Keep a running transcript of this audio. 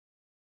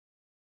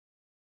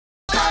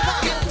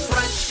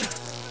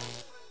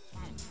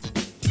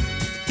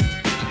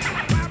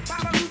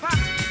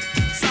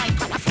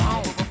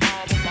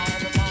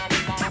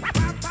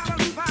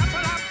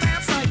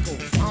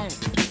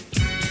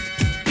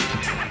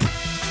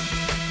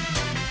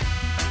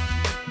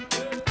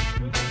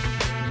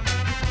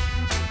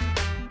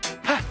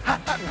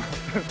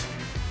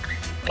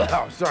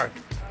Oh, sorry.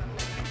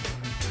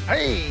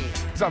 Hey,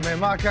 what's up, man?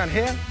 Markan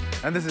here,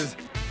 and this is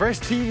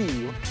Fresh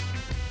TV.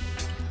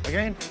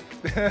 Again,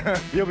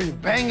 you'll be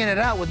banging it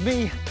out with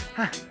me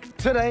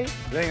today,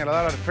 learning a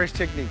lot of the fresh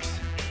techniques.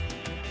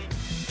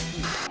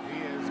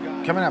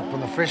 Coming up on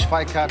the Fresh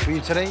Fight card for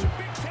you today,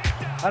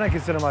 I don't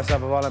consider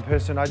myself a violent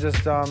person. I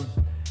just, I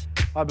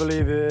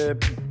believe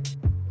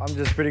I'm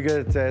just pretty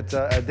good at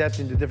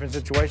adapting to different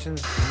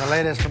situations. And the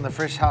latest from the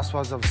Fresh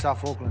Housewives of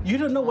South Auckland. You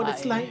don't know what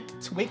it's like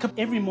to wake up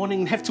every morning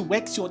and have to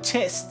wax your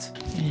chest.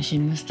 Yeah, she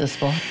missed a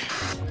spot.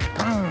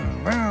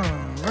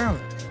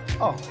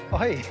 Oh,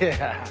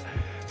 yeah.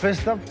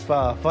 First up,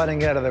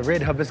 fighting out of the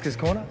red hibiscus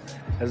corner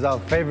is our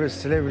favorite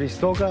celebrity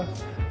stalker,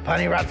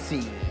 Pani.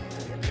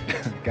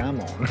 Come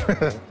on.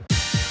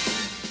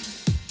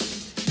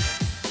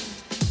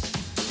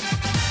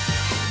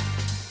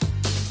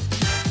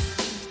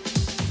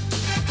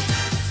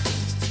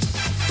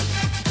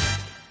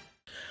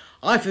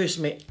 I first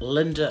met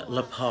Linda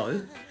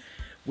Lepo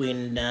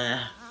when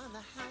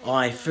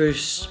I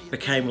first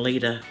became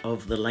leader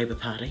of the Labour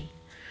Party,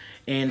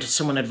 and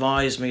someone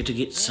advised me to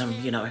get some,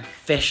 you know,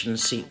 fashion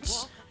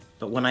sense.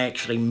 But when I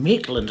actually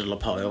met Linda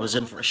Lepo, I was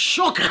in for a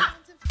shocker.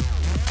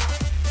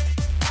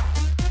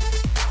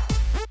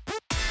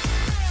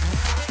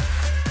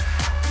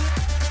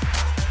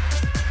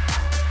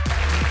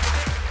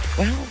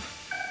 Well,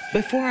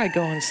 before I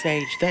go on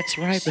stage, that's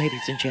right,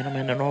 ladies and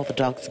gentlemen, and all the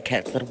dogs and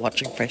cats that are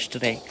watching Fresh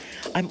today,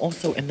 I'm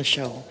also in the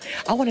show.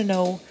 I want to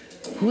know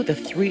who are the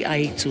three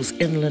Aitus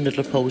in Linda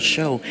Lepo's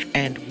show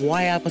and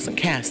why I wasn't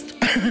cast.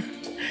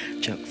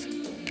 Jokes.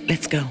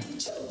 Let's go.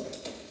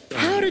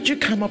 How did you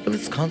come up with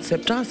this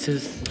concept,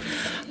 Sis?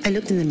 I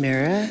looked in the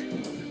mirror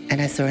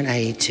and I saw an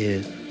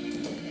Aitu,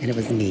 and it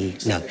was me.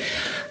 No.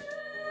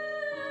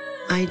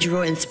 I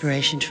draw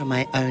inspiration from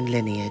my own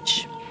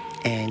lineage,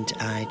 and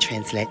I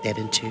translate that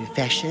into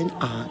fashion,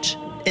 art.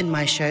 In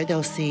my show,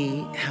 they'll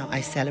see how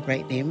I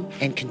celebrate them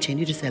and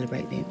continue to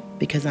celebrate them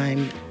because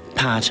I'm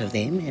part of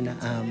them,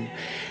 and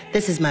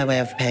this is my way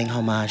of paying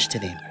homage to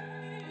them.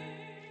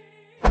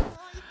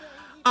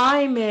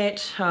 I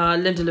met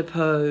Linda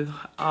Lepo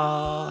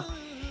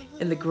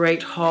in the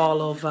Great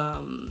Hall of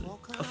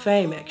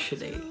Fame,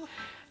 actually,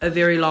 a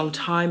very long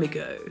time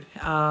ago.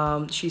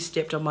 She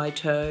stepped on my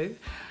toe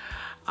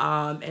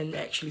and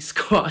actually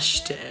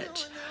squashed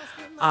it.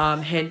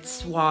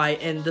 Hence why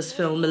in this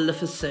film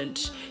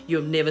Maleficent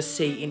you'll never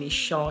see any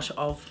shot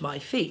of my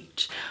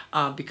feet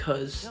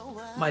because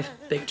my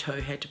big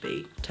toe had to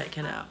be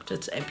taken out.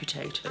 It's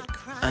amputated.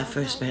 I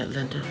first met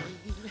Linda.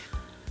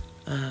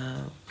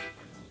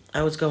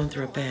 I was going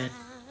through a bad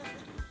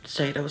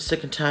state. I was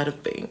sick and tired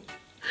of being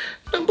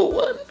number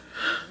one.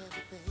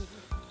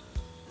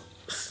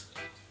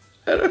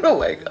 I don't know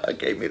why God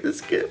gave me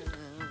this gift.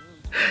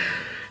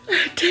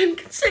 10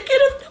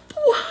 consecutive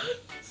number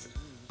ones.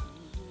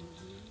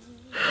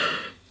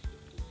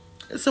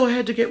 So I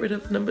had to get rid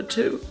of number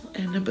 2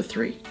 and number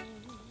 3,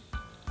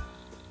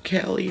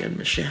 Kelly and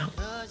Michelle,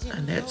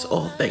 and that's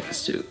all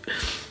thanks to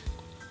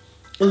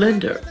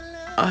Linda.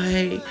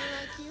 I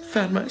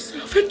found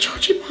myself in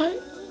Georgie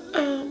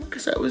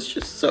because I was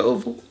just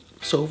so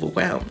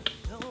overwhelmed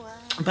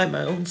by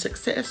my own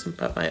success and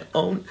by my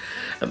own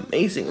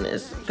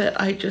amazingness that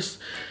I just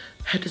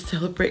had to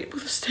celebrate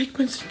with a steak,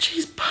 mince, and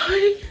cheese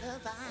pie.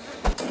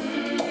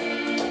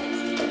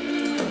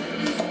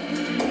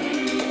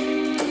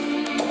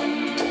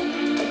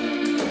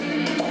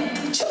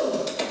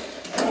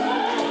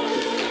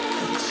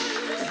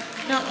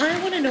 Now, I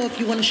want to know if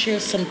you want to share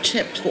some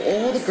tips for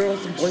all the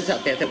girls and boys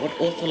out there that would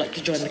also like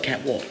to join the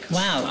catwalk.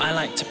 Wow, I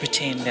like to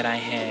pretend that I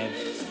have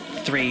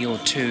 3 or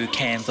 2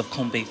 cans of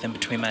corned beef in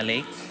between my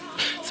legs.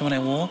 So when I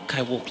walk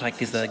like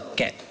there's a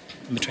gap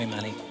in between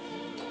my legs.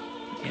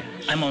 Yeah,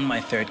 I'm on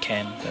my 3rd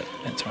can, but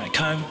that's all right.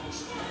 Comb.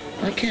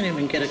 I can't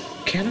even get a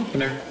can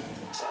opener.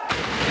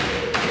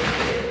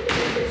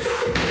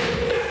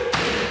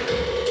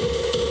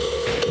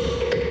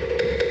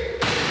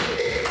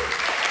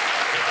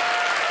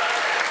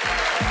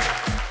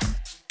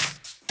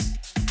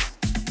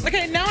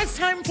 Okay, now it's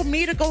time for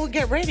me to go and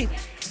get ready.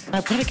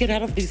 I've got to get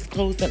out of these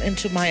clothes and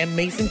into my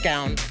amazing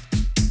gown.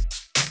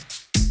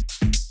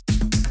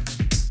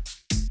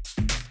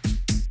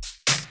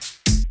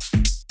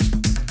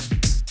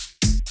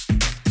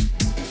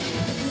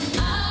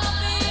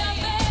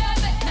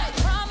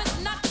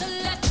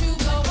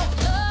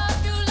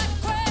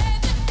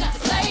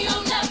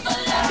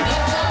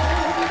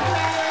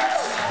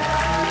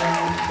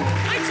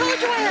 I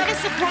told you I had a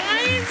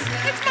surprise.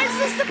 It's my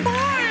sister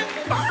Barn.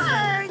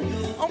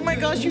 Oh my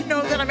gosh, you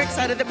know that I'm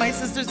excited that my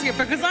sister's here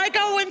because I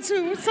go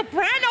into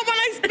soprano when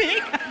I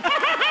speak.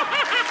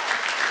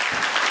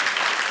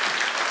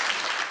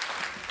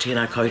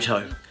 Tēnā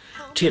koutou,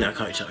 tēnā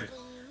koutou,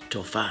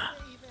 tō whā,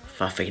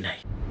 whawhine.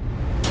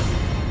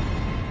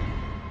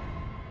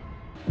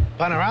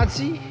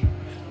 Pani,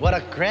 what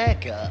a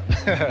crack up.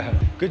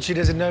 Good she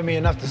doesn't know me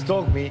enough to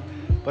stalk me,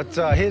 but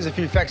here's a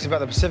few facts about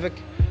the Pacific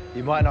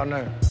you might not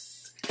know.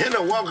 And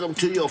welcome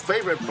to your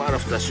favorite part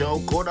of the show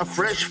called a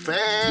Fresh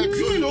Fact.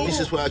 This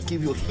is where I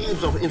give you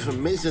heaps of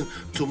information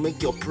to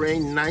make your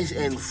brain nice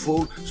and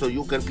full so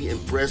you can be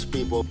impressed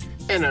people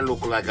and I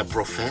look like a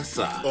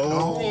professor.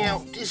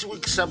 Now, this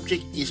week's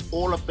subject is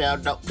all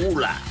about the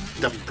ula,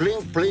 the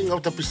bling bling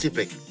of the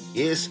Pacific.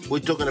 Yes,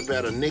 we're talking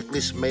about a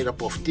necklace made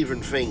up of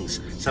different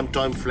things.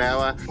 Sometimes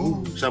flour,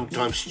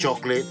 sometimes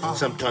chocolate,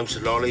 sometimes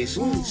lollies,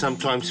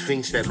 sometimes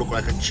things that look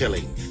like a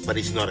chili, but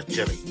it's not a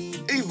chili.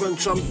 Even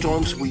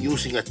sometimes we're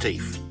using a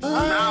teeth.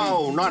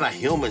 No, not a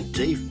human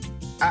teeth.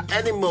 An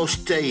animal's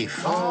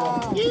teeth.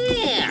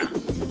 Yeah,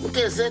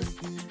 that's it.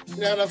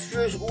 Now the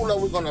first ula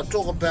we're gonna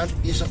talk about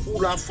is a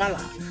ula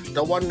fala.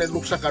 The one that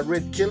looks like a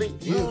red chili,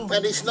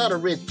 but it's not a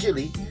red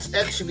chili. It's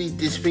actually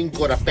this thing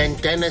called a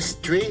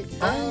pandanus tree.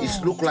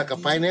 It looks like a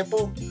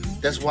pineapple.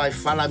 That's why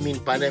fala means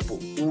pineapple.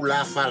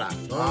 Ula fala.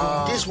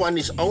 This one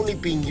is only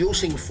being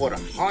using for the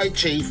high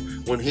chief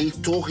when he's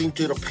talking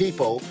to the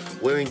people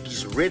wearing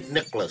this red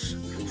necklace.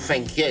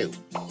 Thank you.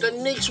 The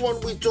next one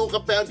we talk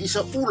about is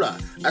a ula,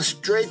 a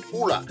straight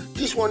ula.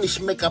 This one is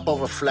made up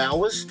of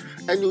flowers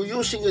and you're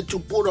using it to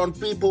put on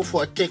people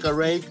for a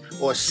decorate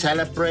or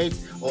celebrate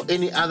or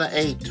any other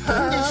aid.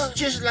 It's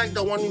just like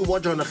the one you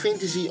watch on a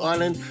fantasy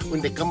island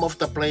when they come off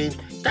the plane,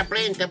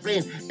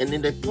 and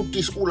then they put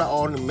this ula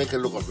on and make it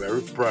look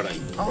very pretty.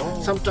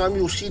 Sometimes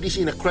you see this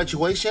in a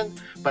graduation,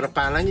 but the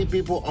Palangi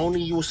people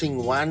only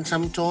using one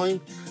sometime.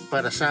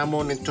 But the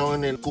Samoan and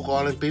Tongan and Cook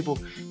Island people,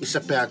 it's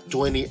about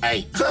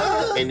 28.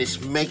 And it's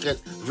make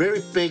it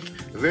very big,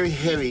 very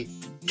heavy,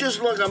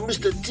 just like a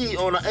Mr. T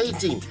on an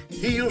 18.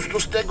 He used to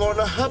stack on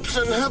the hubs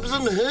and hubs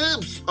and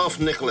hubs of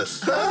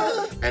necklace.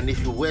 And if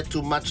you wear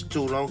too much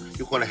too long,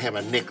 you're gonna have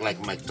a neck like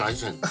Mike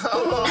Tyson.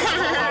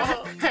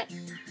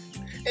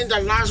 And the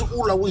last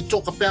ula we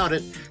talk about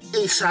it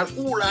is an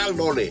ula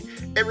lolly.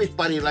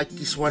 Everybody like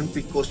this one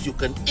because you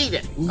can eat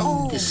it.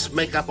 It's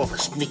made up of a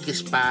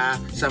Snickers bar.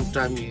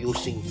 Sometimes you're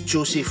using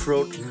juicy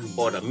fruit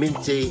or the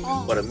minty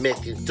or the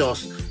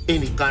Macintosh,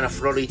 any kind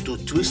of lolly to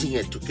twisting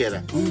it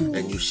together.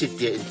 And you sit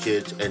there in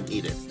church and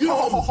eat it.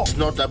 It's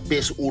not the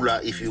best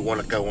ula if you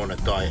want to go on a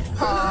diet.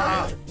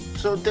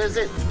 So that's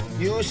it.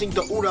 You're using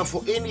the ula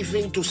for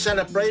anything to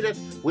celebrate it,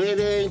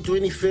 wedding,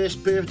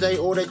 21st birthday,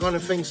 all that kind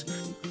of things.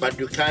 But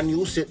you can't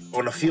use it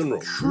on a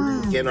funeral.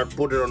 You cannot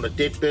put it on a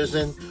dead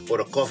person or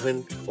a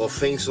coffin or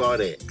things like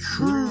that.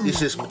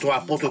 This is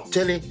Tuapoto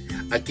Tele.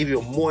 I give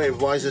you more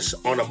advices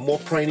on a more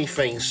brainy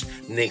things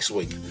next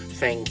week.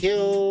 Thank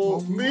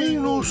you.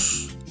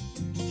 Minus.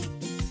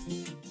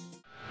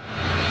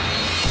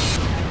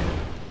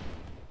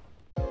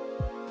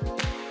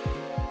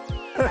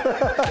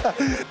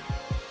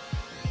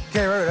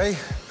 Okay, right,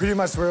 pretty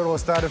much where it all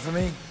started for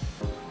me.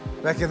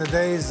 Back in the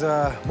days,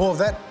 more of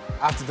that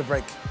after the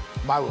break.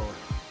 My world.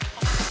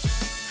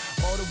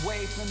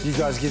 You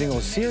guys getting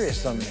all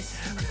serious on me.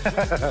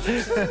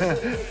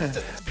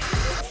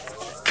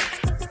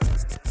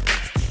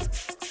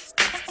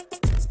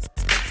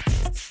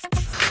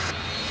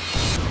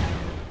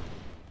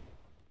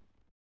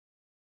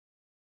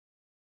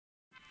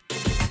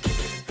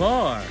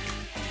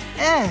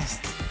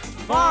 Forest.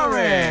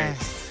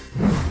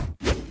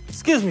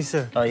 Excuse me,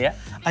 sir. Oh, yeah?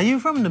 Are you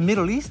from the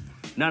Middle East?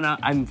 No,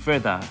 I'm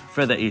further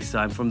east, so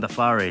I'm from the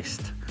Far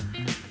East.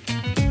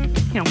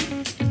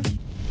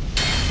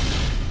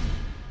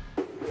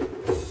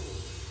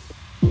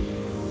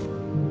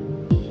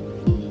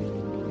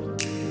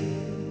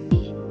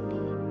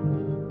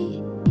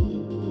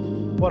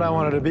 What I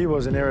wanted to be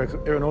was an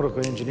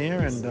aeronautical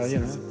engineer, and you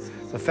know,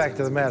 the fact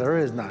of the matter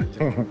is, no,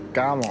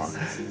 come on.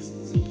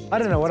 I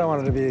didn't know what I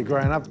wanted to be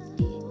growing up.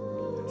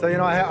 So, you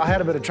know, I had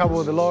a bit of trouble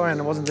with the law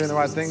and I wasn't doing the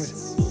right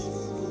things.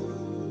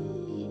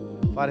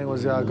 Fighting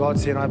was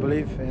God's sin, I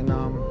believe, and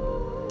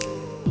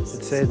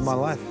it saved my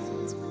life.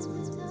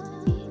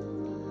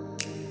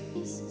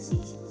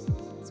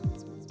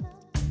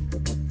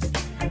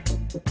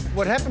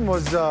 What happened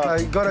was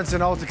I got into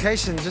an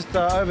altercation just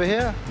over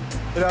here.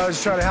 You know, I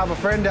was trying to help a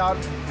friend out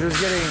who was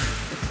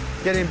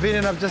getting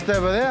beaten up just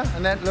over there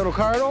in that little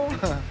corridor.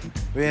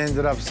 We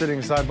ended up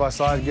sitting side by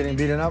side, getting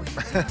beaten up.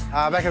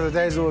 Back in the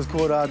days, it was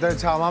called Don't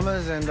Tell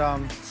Mamas, and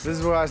this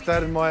is where I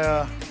started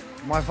my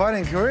my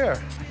fighting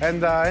career.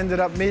 And I ended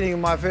up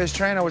meeting my first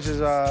trainer, which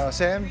is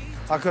Sam.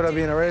 I could have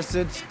been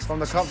arrested from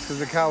the cops because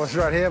the car was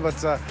right here,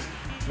 but you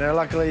know,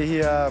 luckily he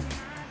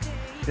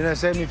you know,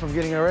 saved me from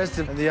getting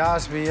arrested. And he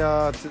asked me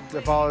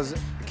if I was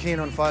keen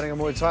on fighting a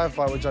Muay Thai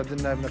fight, which I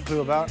didn't have a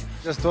clue about.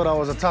 Just thought I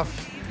was a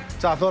tough.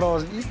 So I thought I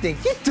was, you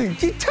think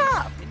you're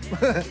tough.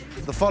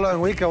 The following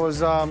week, I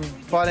was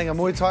fighting a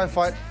Muay Thai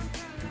fight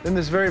in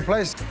this very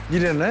place. You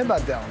didn't know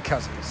about that one,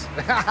 cousins.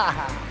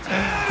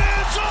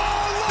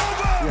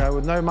 You know,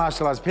 with no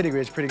martial arts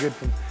pedigree, it's pretty good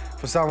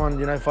for someone,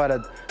 you know, fight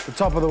at the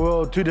top of the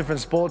world, 2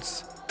 different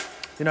sports.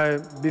 You know,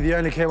 be the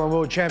only K1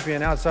 world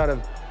champion outside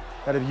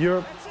of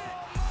Europe,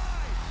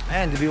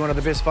 and to be one of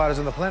the best fighters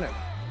on the planet.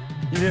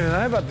 You didn't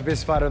know about the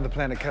best fighter on the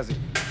planet, cousin.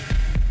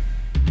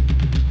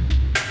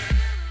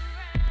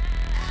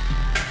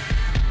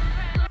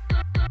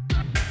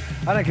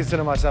 I don't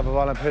consider myself a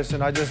violent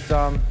person. I just,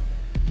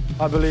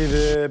 I believe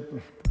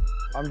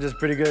I'm just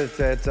pretty good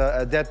at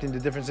adapting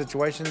to different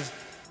situations.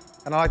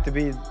 And I like to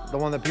be the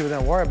one that people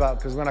don't worry about,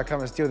 because when I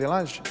come and steal their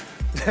lunch,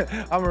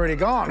 I'm already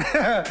gone.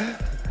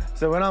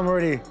 So when I'm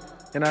already,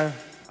 you know,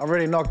 I've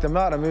already knocked them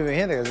out, I'm moving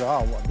here, they go,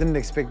 oh, well, didn't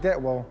expect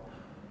that. Well,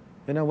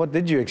 you know, what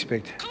did you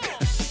expect?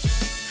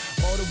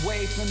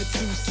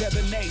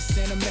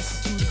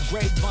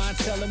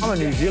 I'm a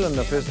New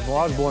Zealander, first of all.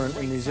 I was born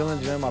in New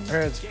Zealand. You know, my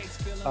parents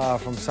are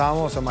from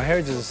Samoa, so my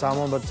heritage is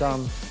Samoan, but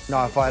no,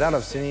 I fight out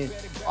of Sydney.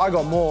 I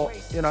got more,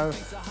 you know,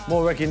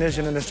 more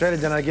recognition in Australia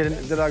than I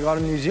got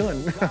in New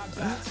Zealand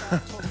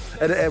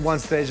at one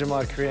stage in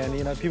my career. And,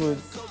 you know, people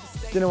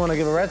didn't want to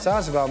give a rat's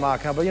ass about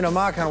Mark Hunt, but, you know,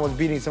 Mark Hunt was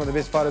beating some of the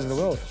best fighters in the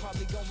world.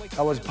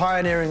 I was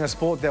pioneering a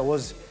sport that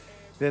wasn't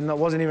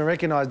even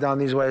recognized down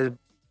these ways.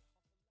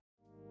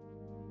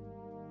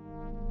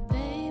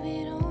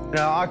 You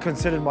know, I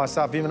considered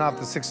myself, even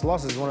after 6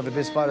 losses, one of the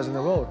best fighters in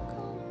the world.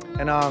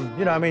 And,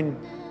 you know, I mean,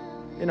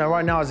 you know,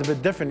 right now it's a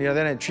bit different. You know,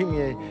 they treat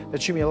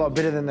me a lot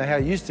better than how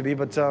it used to be,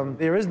 but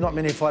there is not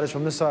many fighters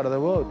from this side of the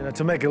world. You know,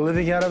 to make a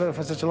living out of it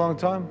for such a long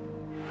time.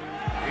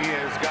 He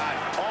has got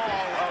all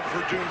of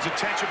Verdun's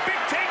attention. Big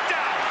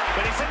takedown,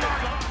 but he's in there.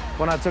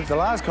 When I took the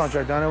last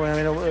contract, I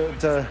mean,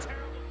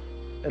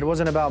 it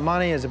wasn't about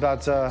money, it's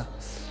about, you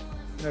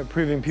know,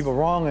 proving people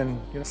wrong and,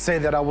 you know, say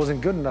that I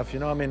wasn't good enough, you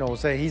know what I mean, or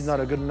say he's not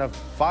a good enough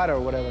fighter or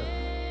whatever.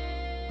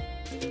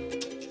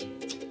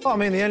 Well, I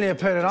mean, the only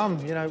opponent I'm,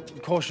 you know,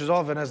 cautious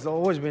of, and has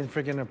always been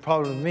freaking a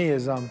problem with me,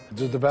 is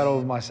just the battle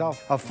with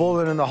myself. I've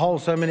fallen in the hole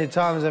so many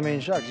times, I mean,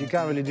 shucks, you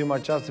can't really do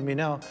much else to me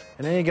now.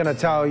 And then you're gonna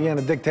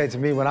dictate to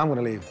me when I'm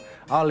gonna leave.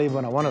 I'll leave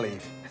when I wanna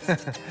leave.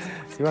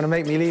 You wanna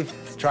make me leave?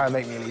 Try and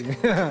make me leave.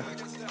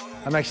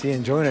 I'm actually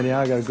enjoying it, you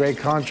know, I got a great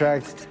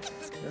contract.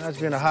 You know, it's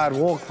been a hard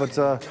walk, but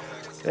yeah,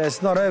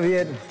 it's not over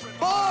yet.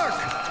 Mark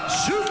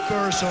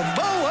Super Samoan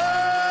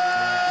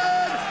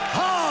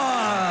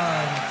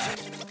Hunt!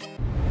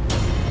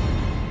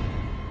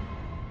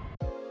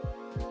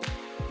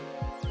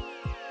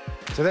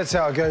 So that's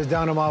how it goes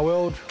down in my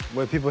world,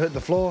 where people hit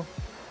the floor.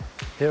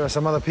 Here are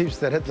some other peeps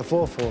that hit the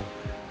floor for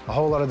a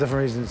whole lot of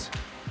different reasons.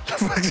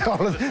 In a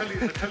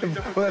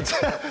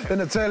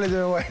totally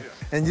different way.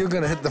 And you're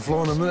gonna hit the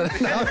floor in a minute.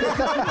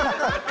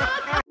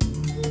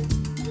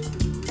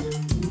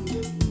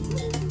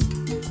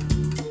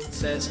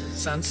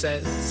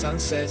 Sunsets,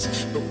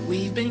 sunsets, but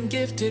we've been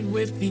gifted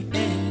with the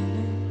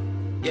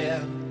end.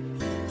 Yeah,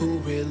 who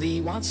really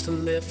wants to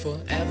live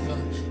forever,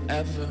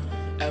 ever,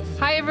 ever?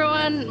 Hi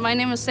everyone, my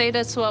name is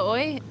Seda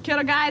Tuaoi. Kia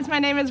ora guys, my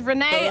name is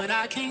Renee. But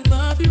I can't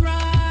love you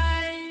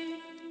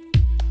right.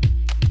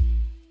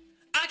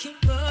 I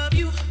can't love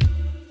you.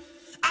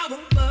 I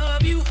won't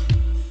love you.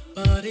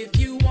 But if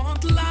you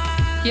want life.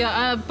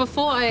 Yeah,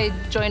 before I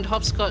joined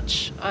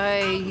Hopskotch,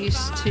 I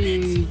used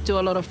to do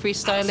a lot of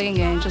freestyling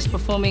and just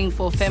performing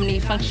for family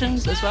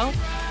functions as well.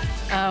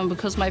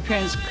 Because my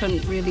parents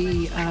couldn't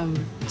really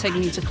take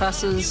me to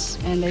classes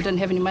and they didn't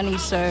have any money,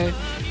 so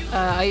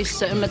I used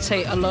to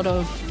imitate a lot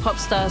of pop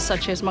stars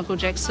such as Michael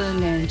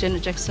Jackson and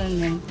Janet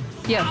Jackson, and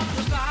yeah.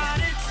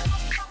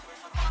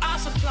 I'll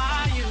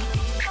supply you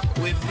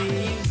with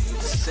these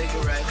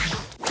cigarettes.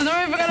 So the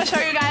move we're going to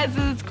show you guys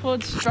is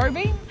called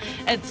strobing.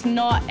 It's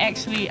not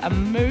actually a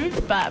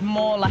move, but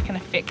more like an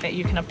effect that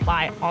you can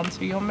apply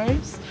onto your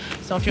moves.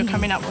 So if you're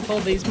coming up with all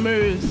these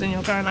moves and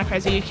you're going like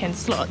crazy, you can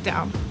slow it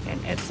down and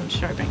add some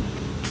strobing.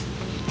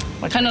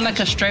 Kind of like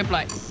a strobe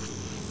light.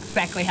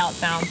 Exactly how it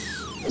sounds.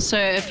 So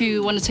if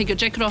you want to take your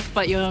jacket off,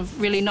 but you're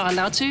really not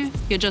allowed to,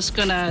 you're just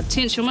going to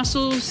tense your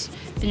muscles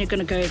and you're going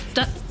to go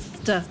da,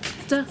 da,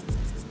 da,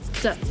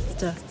 da,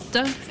 da,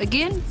 da,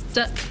 again,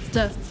 da,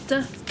 da,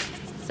 da,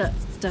 da,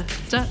 da,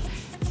 da.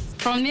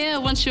 From there,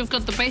 once you've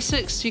got the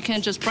basics, you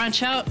can just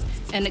branch out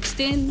and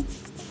extend.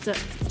 Da,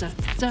 da,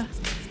 da,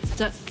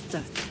 da, da,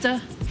 da,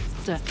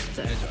 da,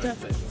 da, da.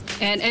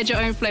 And add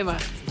your own flavor.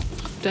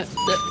 Da,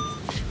 da,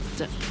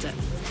 da, da,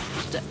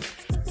 da.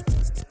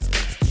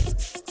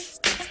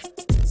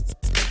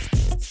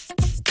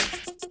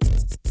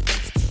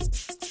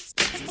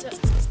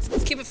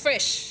 Keep it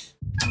fresh.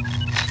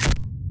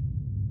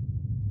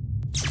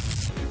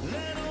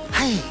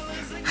 Hey.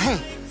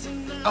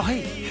 Oh,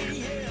 hey.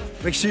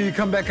 Make sure you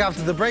come back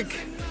after the break.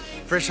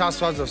 Fresh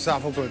Housewives of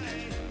South Auckland.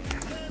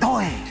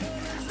 Oi.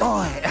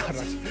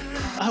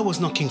 I was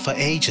knocking for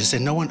ages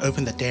and no one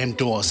opened the damn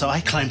door, so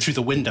I climbed through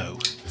the window.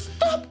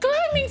 Stop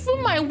climbing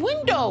through my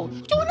window!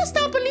 You wanna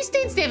start police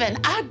station 7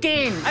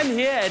 again? I'm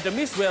here at the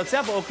Miss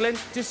South Auckland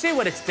to see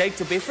what it takes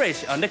to be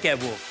fresh on the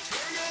catwalk.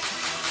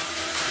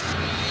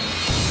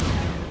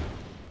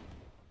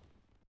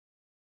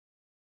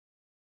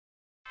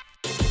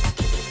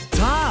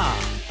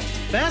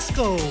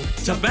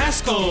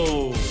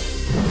 Tabasco!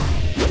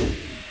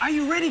 Are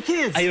you ready,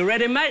 kids? Are you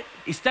ready, mate?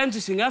 It's time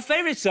to sing our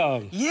favorite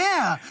song.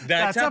 Yeah!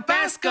 The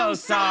Tabasco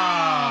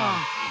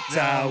song!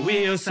 The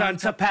wheels on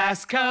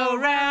Tabasco,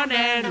 round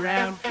and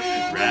round,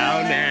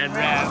 round and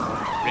round,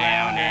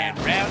 round and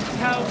round.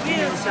 The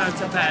wheels on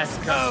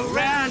Tabasco,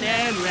 round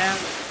and round.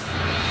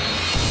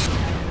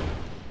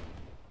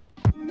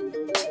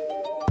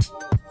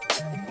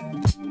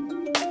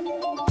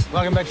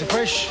 Welcome back to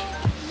Fresh.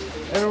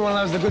 Everyone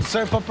loves the good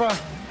soap opera.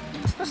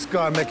 This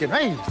guy making,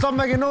 hey, stop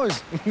making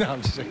noise. No,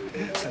 I'm just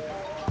joking.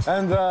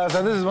 And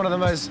so this is one of the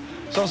most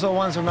so-so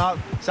ones from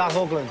South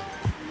Auckland.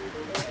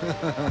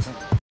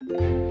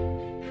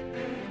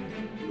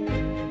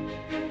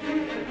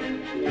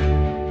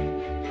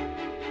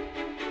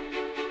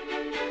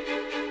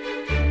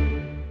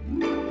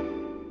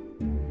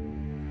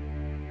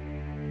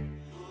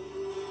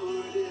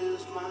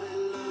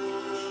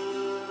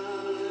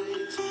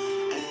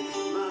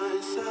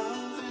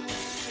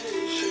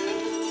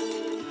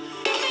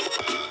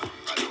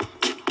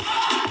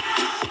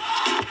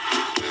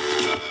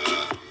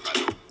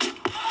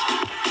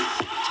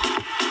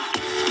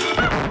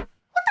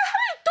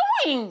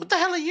 What the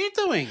hell are you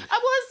doing?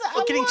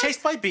 Getting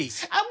chased by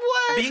bees. I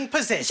was. Being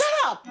possessed.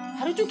 Shut up!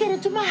 How did you get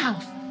into my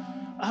house?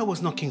 I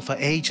was knocking for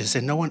ages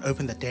and no one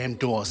opened the damn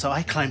door, so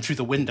I climbed through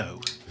the window.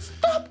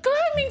 Stop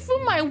climbing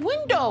through my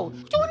window. Do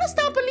you want to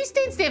start police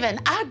station 7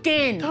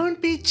 again? Don't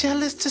be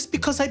jealous just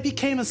because I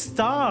became a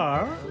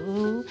star.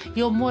 Oh,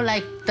 you're more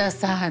like the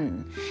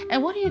sun.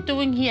 And what are you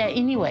doing here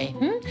anyway?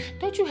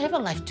 Don't you have a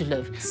life to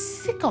live?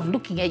 Sick of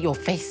looking at your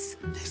face.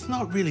 It's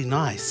not really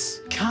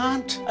nice.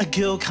 Can't a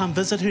girl come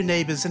visit her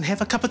neighbours and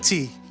have a cup of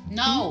tea?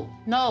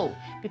 No,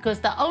 because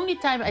the only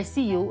time I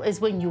see you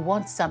is when you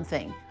want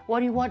something. What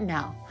do you want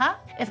now, huh?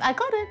 If I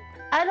got it,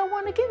 I don't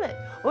want to give it.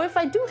 Or if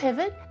I do have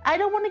it, I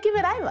don't want to give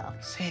it either.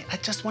 Say, I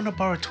just want to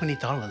borrow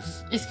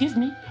 $20. Excuse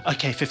me?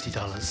 Okay,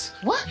 $50.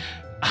 What?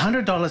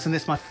 $100 and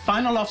that's my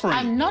final offering.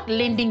 I'm not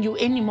lending you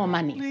any more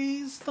money.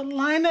 Please, the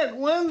line at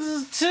wins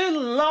is too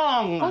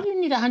long. What do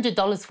you need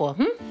 $100 for,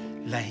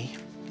 Lay,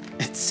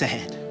 it's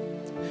sad.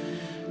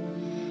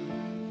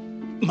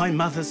 My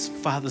mother's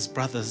father's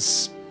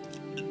brother's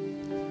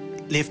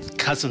left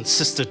cousin's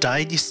sister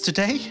died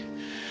yesterday.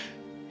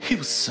 He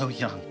was so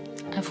young.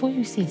 I thought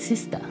you said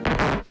sister.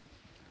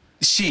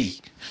 She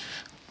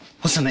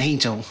was an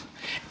angel.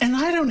 And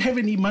I don't have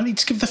any money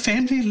to give the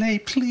family, Lay,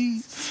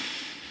 please.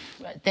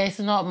 That's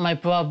not my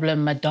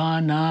problem,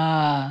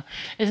 Madonna.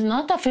 It's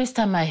not the first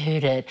time I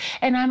heard it.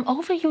 And I'm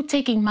over you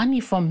taking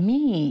money from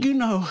me. You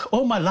know,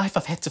 all my life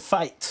I've had to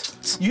fight.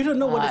 You don't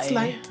know what it's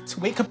like to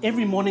wake up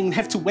every morning and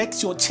have to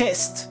wax your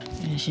chest.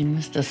 Yeah, she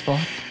missed the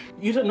spot.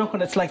 You don't know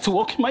what it's like to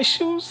walk in my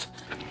shoes.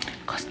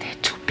 Because they're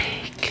too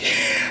big.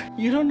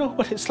 You don't know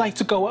what it's like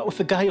to go out with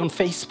a guy on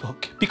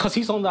Facebook because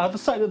he's on the other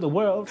side of the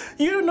world.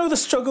 You don't know the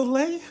struggle,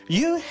 Lay.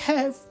 You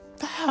have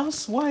the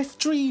housewife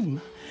dream.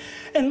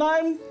 And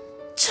I'm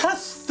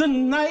just the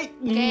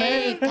nightmare.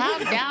 Hey,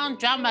 calm down,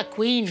 drama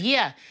queen.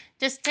 Here,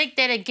 just take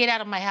that and get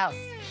out of my house.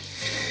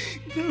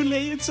 No,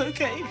 Lay, it's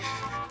okay.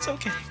 It's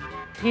okay.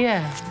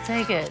 Here,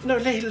 take it. No,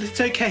 Lay,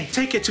 it's okay.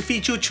 Take it to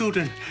feed your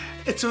children.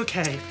 It's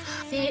okay.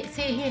 See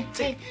here.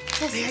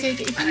 Just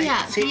take it.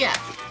 Here.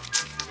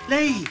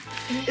 Lay,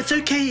 it's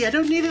okay. I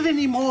don't need it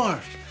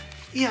anymore.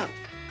 Yeah.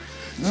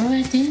 All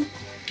right, then.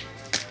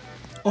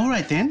 All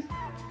right, then.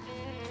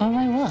 All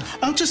right, what?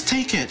 I'll just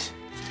take it.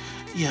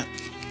 Yeah.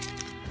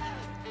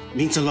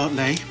 Means a lot,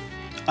 Lay.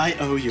 I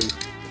owe you.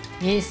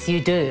 Yes, you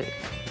do.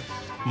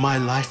 My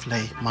life,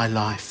 Lay. My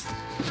life.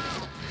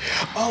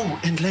 Oh,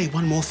 and Lay,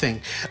 one more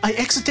thing. I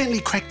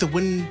accidentally cracked the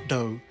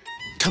window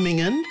coming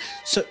in,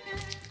 so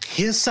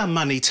here's some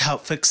money to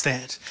help fix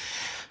that.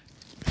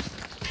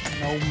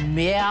 No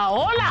mea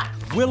hola!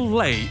 Will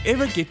Lay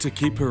ever get to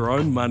keep her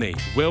own money?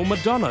 Will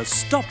Madonna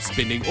stop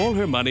spending all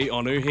her money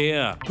on her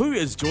hair? Who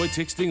is Joy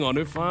texting on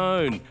her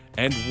phone?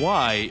 And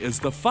why is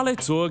the whale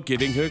tour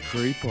getting her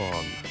creep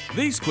on?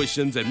 These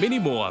questions and many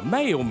more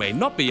may or may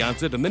not be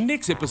answered in the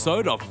next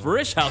episode of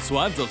Fresh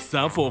Housewives of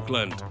South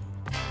Auckland.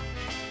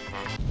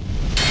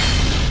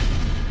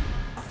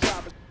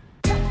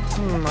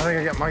 I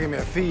think I might give me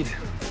a feed.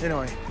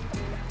 Anyway,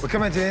 we're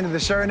coming to the end of the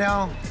show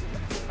now.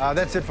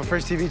 That's it for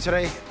Fresh TV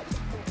today.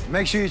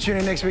 Make sure you tune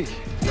in next week.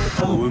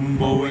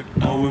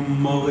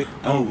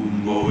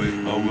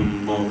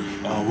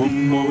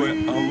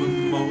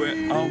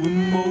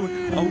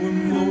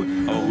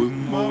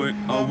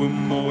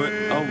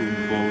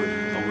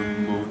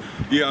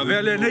 Ja,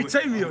 väl nej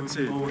time jag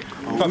till.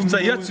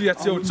 Fast jag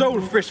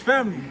tror Fresh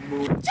family.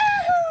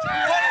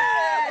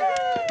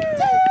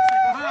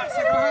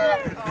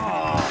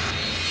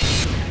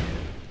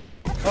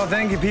 Well,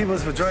 thank you,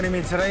 peoples, for joining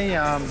me today.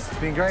 It's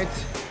been great.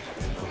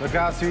 Look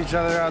out to each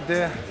other out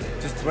there.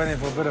 Just waiting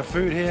for a bit of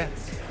food here.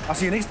 I'll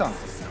see you next time.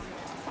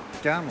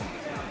 Come on.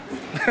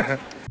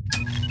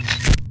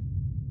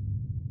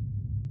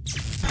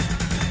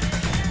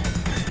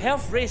 How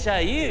fresh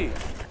are you?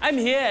 I'm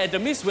here at the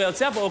Miss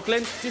South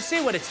Auckland to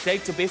see what it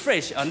takes to be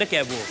fresh on the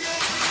catwalk.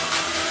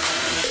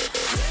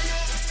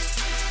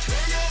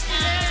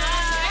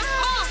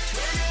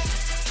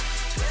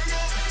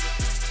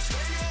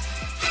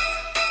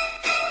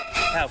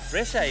 How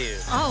fresh are you?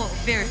 Oh,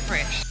 very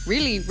fresh.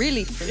 Really,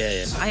 really fresh.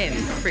 Yeah. I am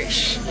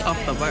fresh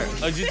off the boat.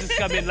 Oh, you just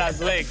come in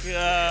last week.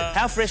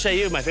 How fresh are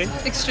you, my friend?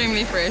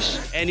 Extremely fresh.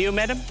 And you,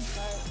 madam?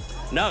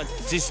 No,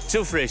 just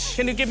too fresh.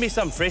 Can you give me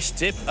some fresh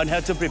tip on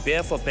how to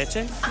prepare for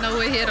pitching? No,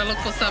 we're here to look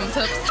for some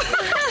tips.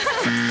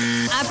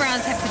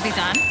 Eyebrows have to be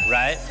done.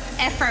 Right.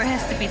 afro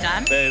has to be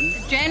done. Boom.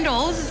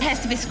 Jandals has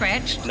to be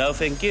scratched. No,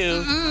 thank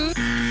you.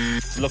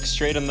 Look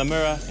straight in the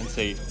mirror and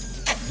say,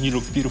 you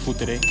look beautiful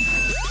today.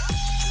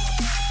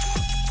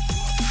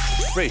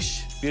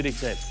 Fresh beauty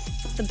tip.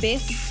 The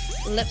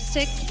best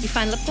lipstick, you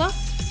find lip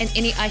gloss and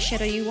any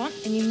eyeshadow you want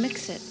and you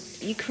mix it.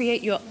 You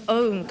create your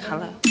own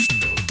colour.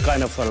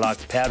 Kind of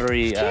like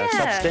powdery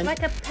substance.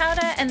 Like a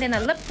powder and then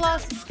a lip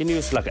gloss. Can you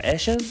use like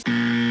ashes,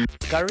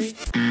 curry,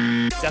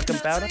 talcum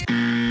powder?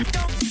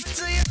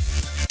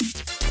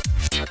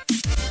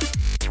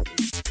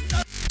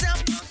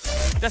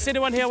 Does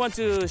anyone here want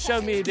to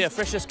show me their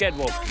freshest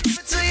catwalk?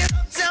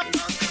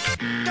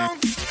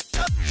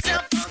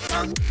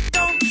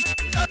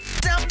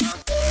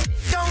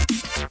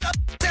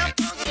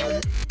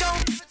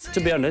 To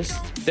be honest,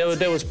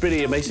 that was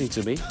pretty amazing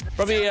to me.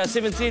 Probably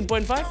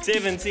 17.5?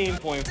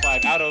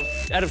 17.5 out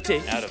of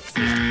 10. Out of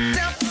 10.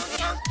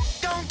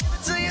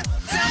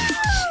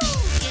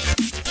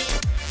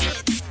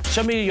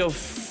 Show me your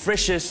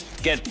freshest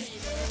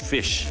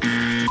fish.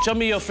 Show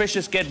me your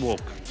freshest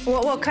catwalk.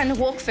 What kind of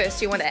walk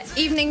first? You want an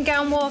evening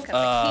gown walk, a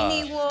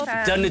bikini walk?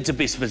 Don't need to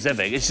be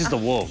specific, it's just a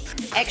walk.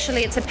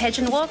 Actually, it's a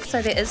pageant walk,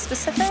 so there is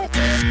specific.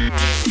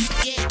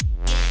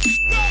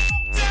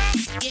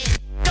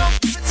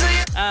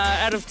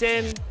 Out of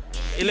 10,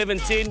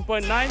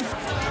 10.9.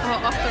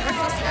 Oh, off the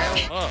river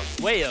scale. Oh,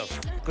 way off,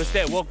 because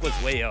that walk was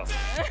way off.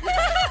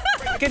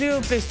 Can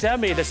you please tell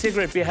me the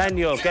secret behind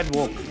your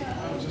catwalk?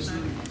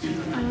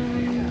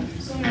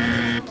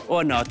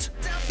 Or not?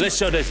 Let's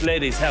show those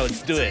ladies how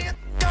it's doing.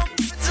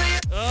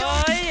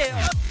 Oh,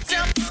 yeah.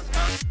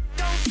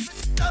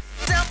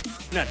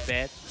 Not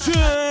bad.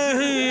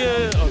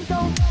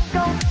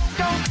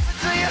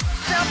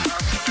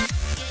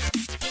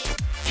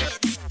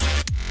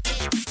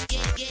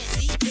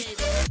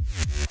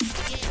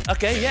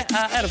 Okay, yeah,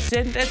 out of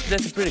 10,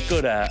 that's a pretty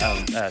good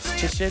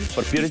suggestion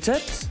for beauty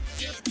tips.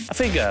 I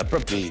think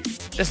probably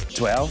that's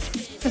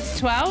 12. It's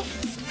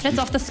 12? That's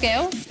off the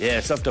scale? Yeah,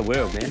 it's off the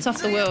world, man. It's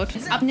off the world.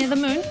 Up near the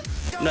moon?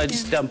 No,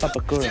 just down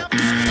Papakura.